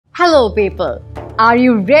Hello people, are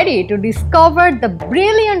you ready to discover the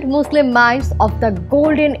brilliant Muslim minds of the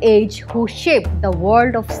golden age who shaped the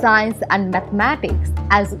world of science and mathematics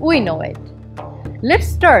as we know it? Let's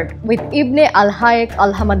start with Ibn Al HayeK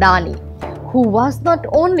Al Hamadani, who was not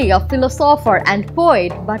only a philosopher and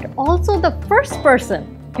poet but also the first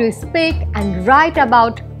person to speak and write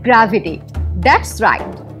about gravity. That's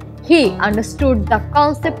right. He understood the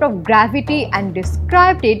concept of gravity and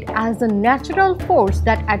described it as a natural force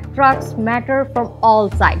that attracts matter from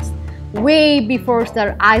all sides, way before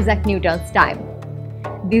Sir Isaac Newton's time.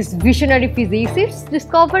 This visionary physicist's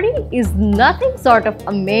discovery is nothing short of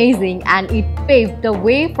amazing, and it paved the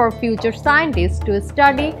way for future scientists to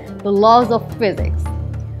study the laws of physics.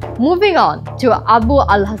 Moving on to Abu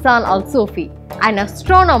al-Hasan al-Sufi, an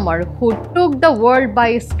astronomer who took the world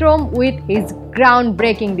by storm with his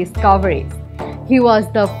groundbreaking discoveries. He was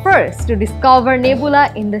the first to discover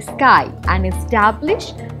nebula in the sky and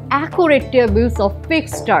establish accurate tables of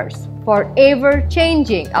fixed stars, forever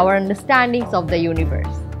changing our understandings of the universe.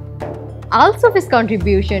 Also, his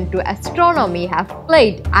contribution to astronomy have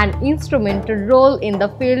played an instrumental role in the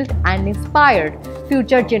field and inspired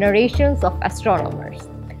future generations of astronomers.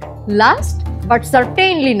 Last but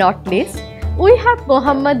certainly not least, we have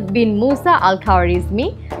Muhammad bin Musa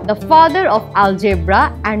al-Khwarizmi, the father of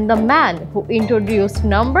algebra and the man who introduced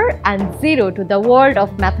number and zero to the world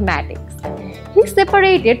of mathematics. He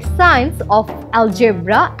separated science of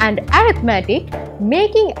algebra and arithmetic,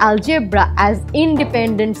 making algebra as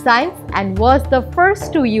independent science, and was the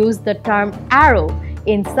first to use the term arrow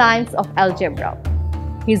in science of algebra.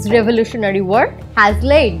 His revolutionary work has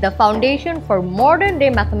laid the foundation for modern-day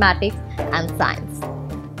mathematics and science.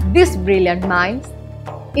 These brilliant minds,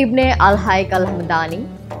 Ibn Al HayeK Al Hamadani,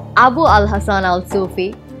 Abu al-Hasan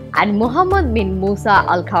al-Sufi, and Muhammad bin Musa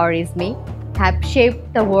al-Khwarizmi, have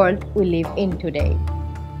shaped the world we live in today.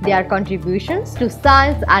 Their contributions to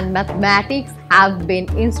science and mathematics have been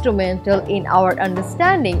instrumental in our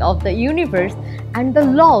understanding of the universe and the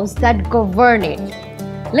laws that govern it.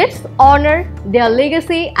 Let's honor their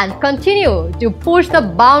legacy and continue to push the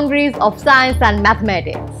boundaries of science and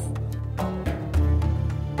mathematics.